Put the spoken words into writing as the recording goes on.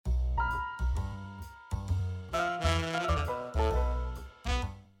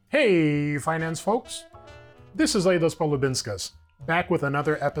Hey, finance folks! This is Aidas Palubinskas, back with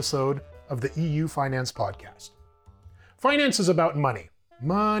another episode of the EU Finance Podcast. Finance is about money.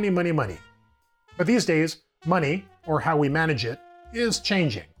 Money, money, money. But these days, money, or how we manage it, is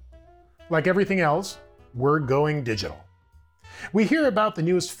changing. Like everything else, we're going digital. We hear about the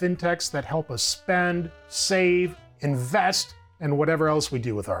newest fintechs that help us spend, save, invest, and whatever else we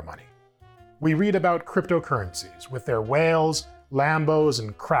do with our money. We read about cryptocurrencies with their whales, Lambos,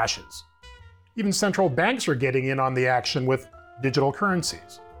 and crashes. Even central banks are getting in on the action with digital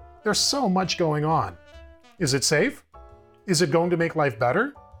currencies. There's so much going on. Is it safe? Is it going to make life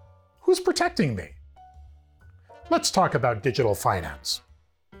better? Who's protecting me? Let's talk about digital finance.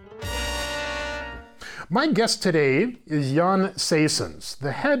 My guest today is Jan Ceyssens,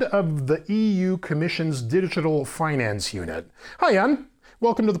 the head of the EU Commission's Digital Finance Unit. Hi, Jan.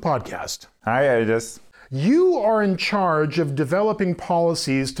 Welcome to the podcast. Hi, Aidas. You are in charge of developing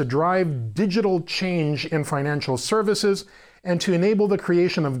policies to drive digital change in financial services and to enable the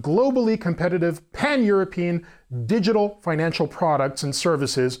creation of globally competitive pan-European digital financial products and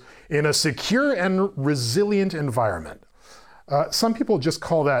services in a secure and resilient environment. Some people just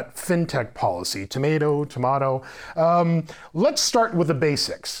call that fintech policy, tomato. Let's start with the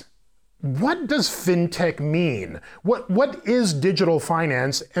basics. What does fintech mean? What is digital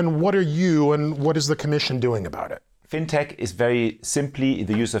finance, and what are you and what is the Commission doing about it? Fintech is very simply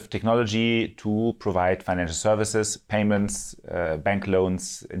the use of technology to provide financial services, payments, bank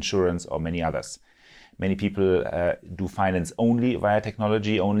loans, insurance, or many others. Many people do finance only via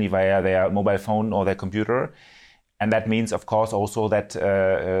technology, only via their mobile phone or their computer. And that means, of course, also that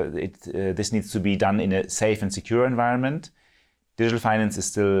this needs to be done in a safe and secure environment. Digital finance is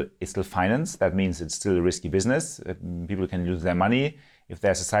still finance. That means it's still a risky business. People can lose their money. If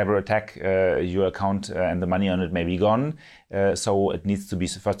there's a cyber attack, your account and the money on it may be gone. So it needs to be,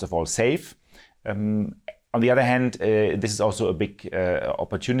 first of all, safe. On the other hand, this is also a big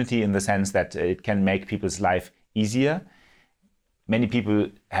opportunity in the sense that it can make people's life easier. Many people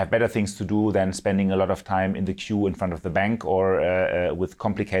have better things to do than spending a lot of time in the queue in front of the bank or with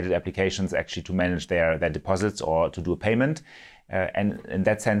complicated applications actually to manage their deposits or to do a payment. And in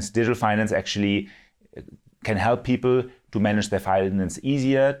that sense, digital finance actually can help people to manage their finance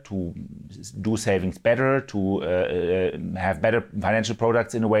easier, to do savings better, to have better financial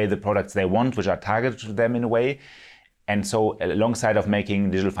products in a way, the products they want, which are targeted to them in a way. And so alongside of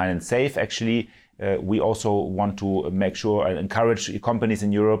making digital finance safe, actually, we also want to make sure and encourage companies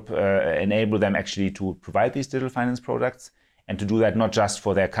in Europe, enable them actually to provide these digital finance products and to do that not just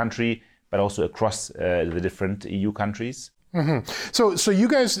for their country, but also across the different EU countries. Mm-hmm. So you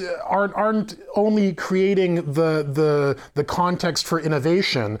guys aren't only creating the context for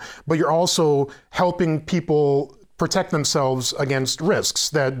innovation, but you're also helping people protect themselves against risks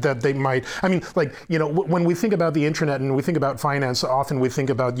that they might. I mean, like, when we think about the internet and we think about finance, often we think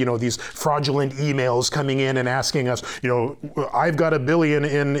about, these fraudulent emails coming in and asking us, I've got $1 billion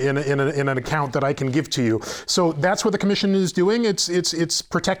in an account that I can give to you. So that's what the Commission is doing. It's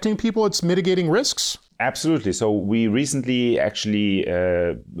protecting people. It's mitigating risks. Absolutely. So we recently actually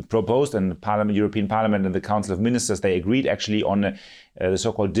proposed, and the European Parliament and the Council of Ministers, they agreed actually on the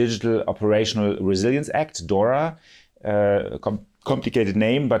so-called Digital Operational Resilience Act, DORA, complicated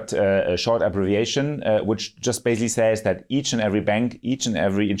name, but a short abbreviation, which just basically says that each and every bank, each and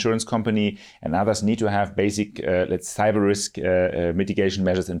every insurance company and others need to have basic, cyber risk mitigation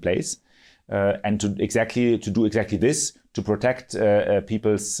measures in place. And to do exactly this, to protect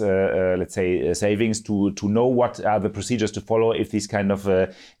people's, savings, to know what are the procedures to follow if these kind of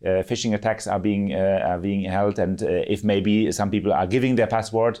phishing attacks are being held, and if maybe some people are giving their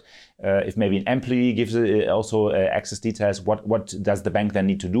password, if maybe an employee gives also access details, what does the bank then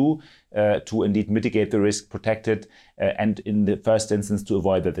need to do to indeed mitigate the risk, protect it, and in the first instance to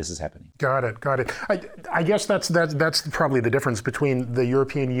avoid that this is happening. Got it. I guess that's probably the difference between the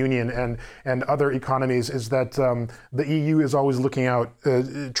European Union and other economies is that the EU is always looking out,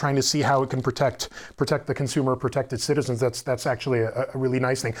 trying to see how it can protect the consumer, protect its citizens. That's actually a really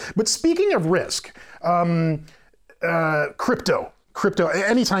nice thing. But speaking of risk, crypto.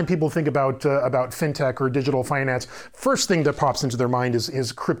 Anytime people think about fintech or digital finance, first thing that pops into their mind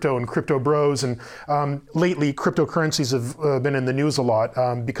is crypto and crypto bros. And lately, cryptocurrencies have been in the news a lot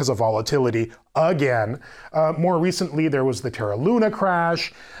because of volatility. Again, more recently, there was the Terra Luna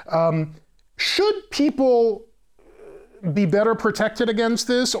crash. Should people be better protected against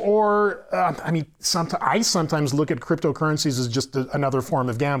this? Or, I sometimes look at cryptocurrencies as just another form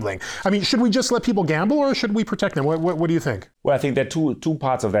of gambling. Should we just let people gamble, or should we protect them? What do you think? Well, I think there are two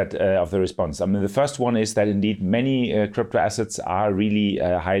parts of that, of the response. The first one is that indeed many crypto assets are really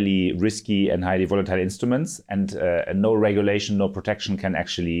highly risky and highly volatile instruments, and no regulation, no protection can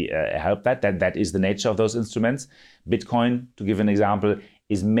actually help that. That is the nature of those instruments. Bitcoin, to give an example,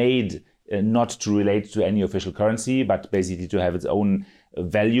 is made not to relate to any official currency, but basically to have its own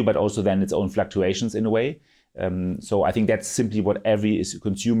value, but also then its own fluctuations in a way. So I think that's simply what every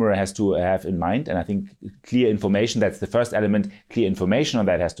consumer has to have in mind. And I think clear information, that's the first element, clear information on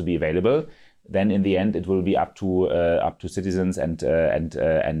that has to be available. Then in the end, it will be up to citizens and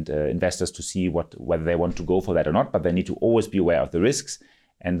investors to see whether they want to go for that or not. But they need to always be aware of the risks.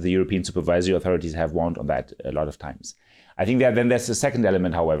 And the European supervisory authorities have warned on that a lot of times. I think that then there's a second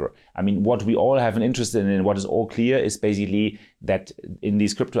element, however. What we all have an interest in and what is all clear is basically that in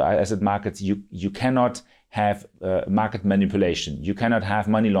these crypto asset markets, you cannot have market manipulation. You cannot have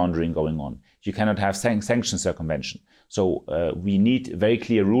money laundering going on. You cannot have sanction circumvention. So we need very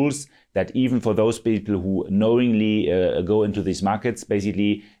clear rules that even for those people who knowingly go into these markets,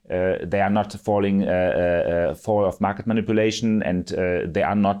 basically they are not falling fall of market manipulation, and they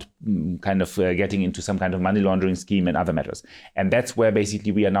are not getting into some kind of money laundering scheme and other matters. And that's where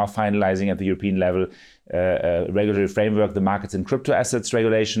basically we are now finalizing at the European level regulatory framework, the markets in crypto assets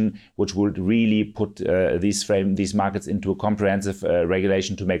regulation, which would really put these markets into a comprehensive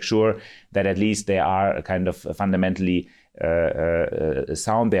regulation to make sure that at least they are fundamentally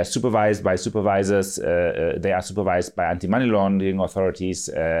sound. They are supervised by supervisors. They are supervised by anti-money laundering authorities,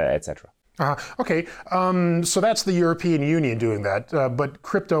 etc. Okay, so that's the European Union doing that, but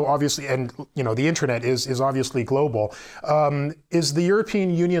crypto obviously, and the internet is obviously global. Is the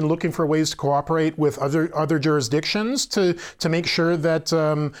European Union looking for ways to cooperate with other jurisdictions to make sure that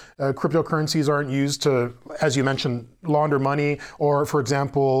cryptocurrencies aren't used to, as you mentioned, launder money? Or, for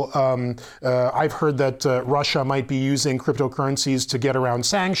example, I've heard that Russia might be using cryptocurrencies to get around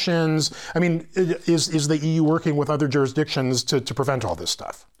sanctions. Is the EU working with other jurisdictions to prevent all this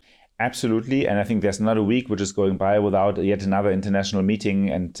stuff? Absolutely, and I think there's not a week which is going by without yet another international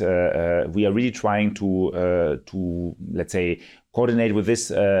meeting, and we are really trying to let's say coordinate with this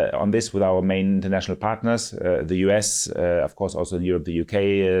on this with our main international partners, the US, of course, also in Europe, the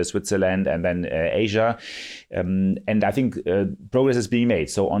UK, Switzerland, and then Asia. And I think progress is being made.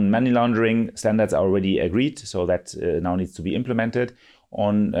 So on money laundering, standards are already agreed, so that now needs to be implemented.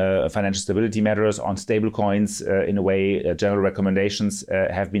 On financial stability matters, on stable coins, in a way, general recommendations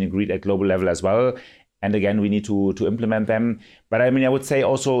have been agreed at global level as well. And again, we need to implement them. But I would say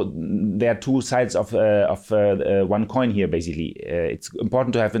also there are two sides of one coin here, basically. It's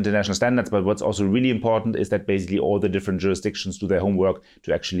important to have international standards, but what's also really important is that basically all the different jurisdictions do their homework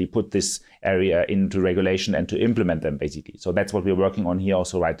to actually put this area into regulation and to implement them, basically. So that's what we're working on here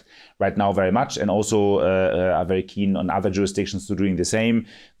also right now very much, and also are very keen on other jurisdictions to doing the same.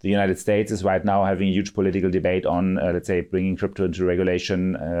 The United States is right now having a huge political debate on, let's say, bringing crypto into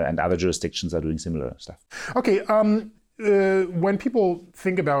regulation, and other jurisdictions are doing similar stuff. Okay. When people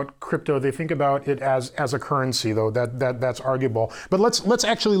think about crypto, they think about it as a currency, though that's arguable. But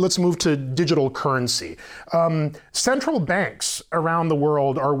let's move to digital currency. Central banks around the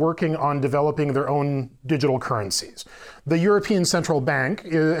world are working on developing their own digital currencies. The European Central Bank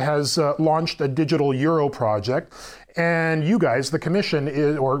has launched a digital euro project, and you guys, the Commission,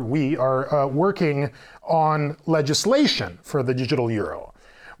 we are working on legislation for the digital euro.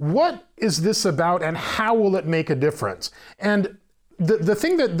 What is this about, and how will it make a difference? And the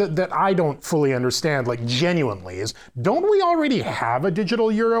thing that I don't fully understand, genuinely, is don't we already have a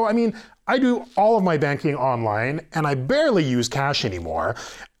digital euro? I do all of my banking online, and I barely use cash anymore.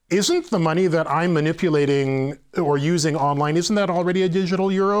 Isn't the money that I'm manipulating or using online, isn't that already a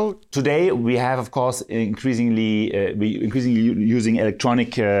digital euro? Today, we have, of course, increasingly using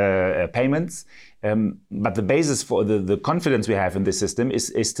electronic payments. But the basis for the confidence we have in this system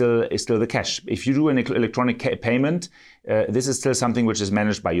is still the cash. If you do an electronic payment, this is still something which is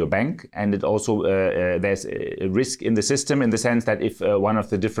managed by your bank, and it also there's a risk in the system in the sense that if one of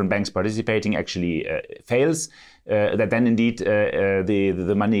the different banks participating actually fails, that then indeed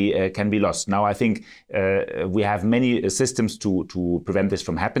the money can be lost. Now I think we have many systems to prevent this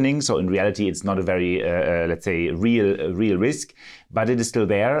from happening. So in reality, it's not a very let's say real risk, but it is still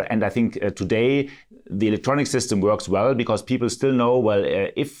there. And I think today the electronic system works well because people still know, well,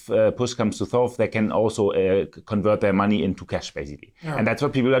 if push comes to shove, they can also convert their money money into cash, basically. Yeah. And that's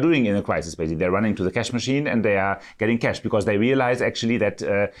what people are doing in a crisis, basically. They're running to the cash machine and they are getting cash because they realize actually that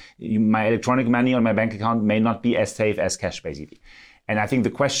my electronic money on my bank account may not be as safe as cash, basically. And I think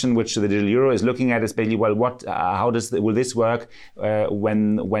the question which the digital euro is looking at is basically, well, will this work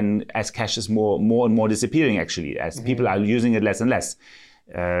when as cash is more and more disappearing, actually, as people are using it less and less.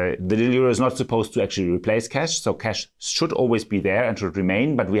 The digital euro is not supposed to actually replace cash, so cash should always be there and should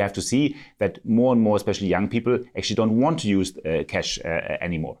remain, but we have to see that more and more, especially young people, actually don't want to use cash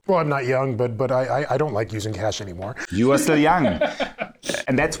anymore. Well, I'm not young, but I don't like using cash anymore. You are still young.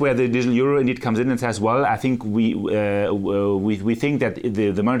 And that's where the digital euro indeed comes in and says, well, I think we think that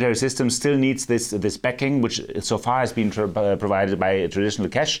the monetary system still needs this backing, which so far has been provided by traditional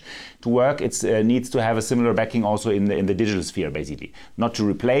cash to work. It needs to have a similar backing also in the digital sphere, basically. Not to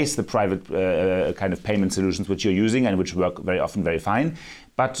replace the private kind of payment solutions which you're using and which work very often very fine,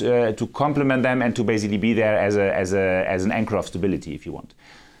 but to complement them and to basically be there as an anchor of stability, if you want.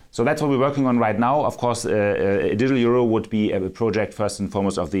 So that's what we're working on right now. Of course, a digital euro would be a project first and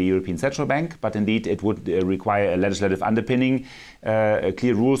foremost of the European Central Bank, but indeed it would require a legislative underpinning,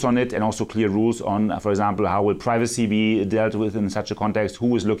 clear rules on it, and also clear rules on, for example, how will privacy be dealt with in such a context,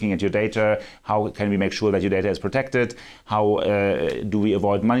 who is looking at your data, how can we make sure that your data is protected, how do we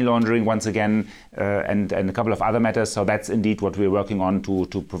avoid money laundering once again, and a couple of other matters. So that's indeed what we're working on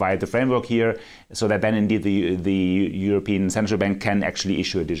to provide the framework here, so that then indeed the European Central Bank can actually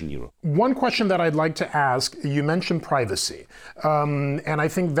issue a digital euro. One question that I'd like to ask, you mentioned privacy, and I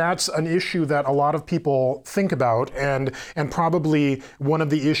think that's an issue that a lot of people think about, and probably one of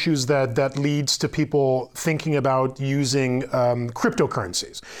the issues that leads to people thinking about using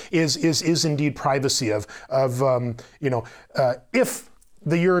cryptocurrencies is indeed privacy of if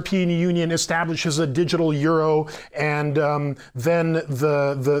the European Union establishes a digital euro, and then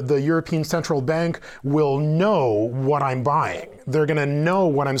the European Central Bank will know what I'm buying. They're going to know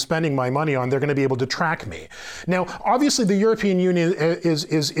what I'm spending my money on. They're going to be able to track me. Now, obviously, the European Union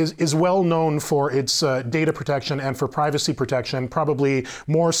is well known for its data protection and for privacy protection, probably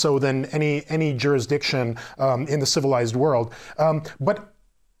more so than any jurisdiction in the civilized world. But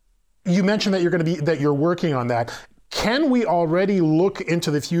you mentioned that you're working on that. Can we already look into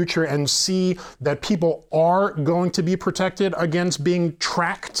the future and see that people are going to be protected against being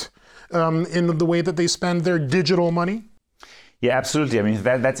tracked in the way that they spend their digital money? Yeah, absolutely. I mean,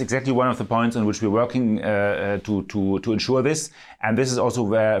 that's exactly one of the points on which we're working to ensure this. And this is also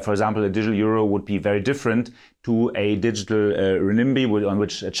where, for example, a digital euro would be very different to a digital renminbi on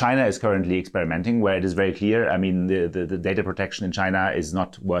which China is currently experimenting, where it is very clear. I mean, the data protection in China is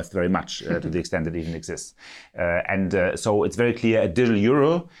not worth very much to the extent that it even exists. So it's very clear a digital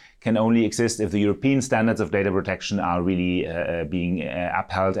euro can only exist if the European standards of data protection are really being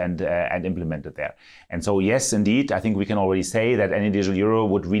upheld and implemented there. And so, yes, indeed, I think we can already say that any digital euro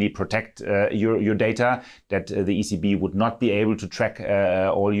would really protect your data, that the ECB would not be able to track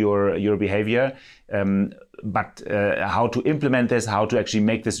all your behavior. But how to implement this, how to actually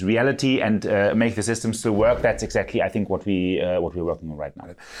make this reality and make the system still work, that's exactly, I think, what we're working on right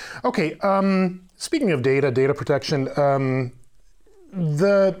now. Okay, speaking of data protection,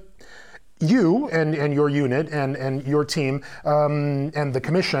 you and your unit and your team and the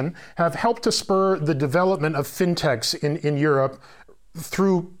Commission have helped to spur the development of fintechs in Europe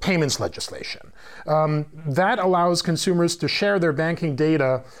through payments legislation. That allows consumers to share their banking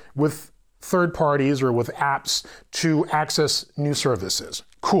data with third parties or with apps to access new services.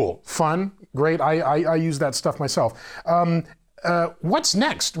 Cool, fun, great. I use that stuff myself. What's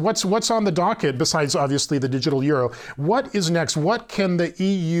next? What's on the docket besides obviously the digital euro? What is next? What can the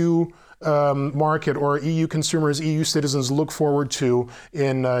EU market or EU consumers, EU citizens look forward to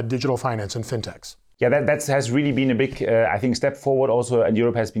in digital finance and fintechs? Yeah, that has really been a big, I think, step forward also, and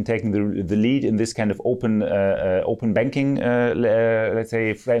Europe has been taking the lead in this kind of open banking, let's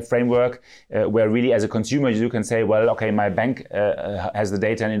say, framework, where really as a consumer you can say, well, okay, my bank has the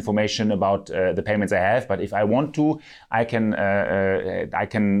data and information about the payments I have, but if I want to, I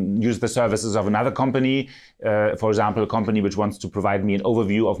can use the services of another company, for example, a company which wants to provide me an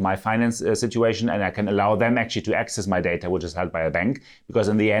overview of my finance situation, and I can allow them actually to access my data, which is held by a bank, because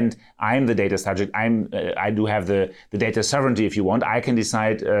in the end, I'm the data subject. I do have the data sovereignty, if you want. I can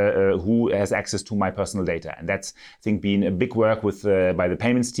decide who has access to my personal data. And that's, I think, been a big work with by the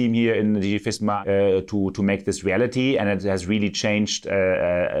payments team here in DG FISMA to make this reality. And it has really changed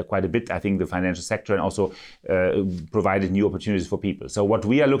quite a bit, I think, the financial sector, and also provided new opportunities for people. So what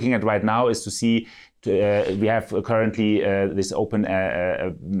we are looking at right now is to see, We have currently this open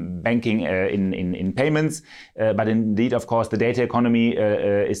banking in payments, but indeed, of course, the data economy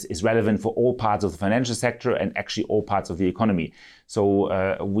is relevant for all parts of the financial sector and actually all parts of the economy.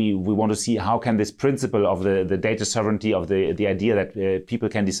 So we want to see how can this principle of the data sovereignty, of the idea that people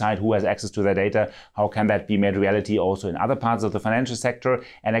can decide who has access to their data, how can that be made reality also in other parts of the financial sector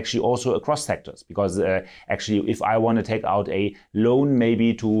and actually also across sectors? Because actually, if I want to take out a loan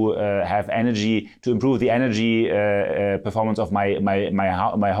maybe to have energy, to improve the energy performance of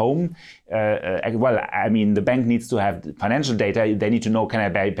my home, well, I mean, the bank needs to have financial data. They need to know, can I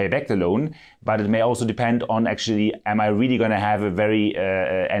pay back the loan? But it may also depend on actually, am I really going to have a very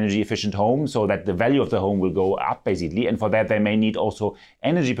energy efficient home so that the value of the home will go up basically. And for that, they may need also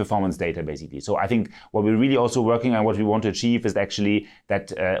energy performance data basically. So I think what we're really also working on, what we want to achieve is actually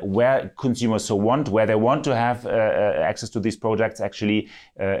that where consumers where they want to have access to these projects, actually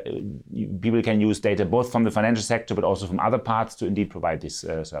people can use data both from the financial sector, but also from other parts to indeed provide this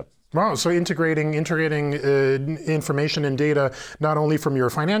service. Wow, so integrating information and data not only from your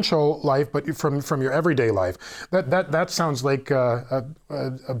financial life but from your everyday life. That sounds like a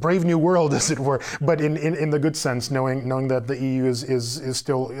brave new world, as it were, but in the good sense, knowing that the EU is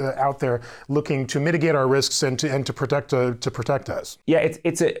still out there looking to mitigate our risks and to protect us. Yeah,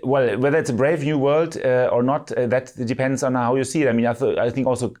 it's well, whether it's a brave new world or not, that depends on how you see it. I mean, I think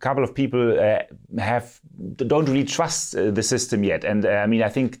also a couple of people don't really trust the system yet, and I mean, I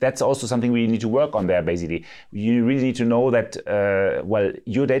think that's also something we need to work on there. Basically, you really need to know that well,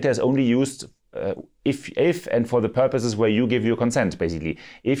 your data is only used if and for the purposes where you give your consent. Basically,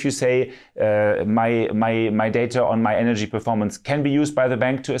 if you say my data on my energy performance can be used by the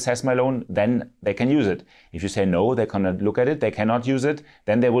bank to assess my loan, then they can use it. If you say no, they cannot look at it, they cannot use it,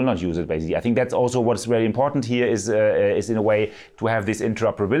 then they will not use it. Basically, I think that's also what's very important here is in a way to have this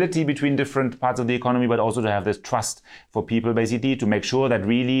interoperability between different parts of the economy, but also to have this trust for people basically to make sure that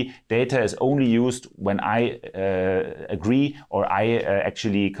really data is only used when I agree or I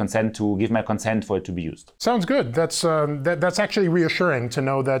actually consent to give my consent for it to be used. Sounds good. That's actually reassuring to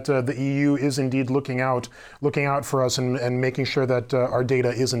know that the EU is indeed looking out for us and making sure that our data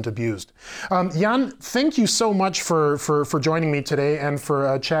isn't abused. Jan, thank you so much for joining me today and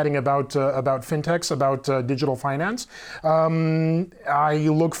for chatting about fintechs, about digital finance. I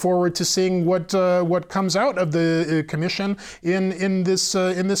look forward to seeing what comes out of the Commission in this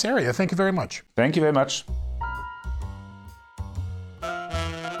area. Thank you very much. Thank you very much.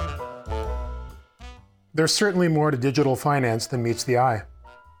 There's certainly more to digital finance than meets the eye.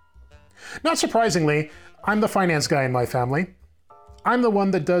 Not surprisingly, I'm the finance guy in my family. I'm the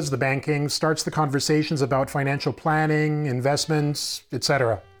one that does the banking, starts the conversations about financial planning, investments,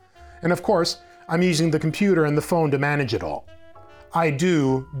 etc. And of course, I'm using the computer and the phone to manage it all. I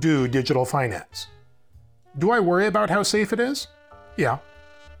do digital finance. Do I worry about how safe it is? Yeah.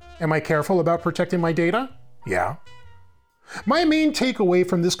 Am I careful about protecting my data? Yeah. My main takeaway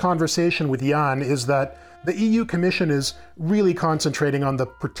from this conversation with Jan is that the EU Commission is really concentrating on the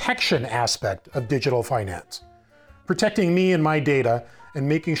protection aspect of digital finance, protecting me and my data and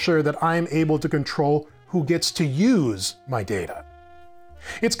making sure that I'm able to control who gets to use my data.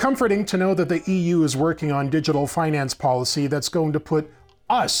 It's comforting to know that the EU is working on digital finance policy that's going to put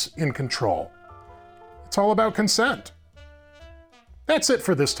us in control. It's all about consent. That's it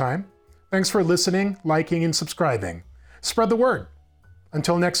for this time. Thanks for listening, liking, and subscribing. Spread the word.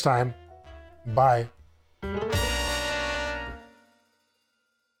 Until next time, bye.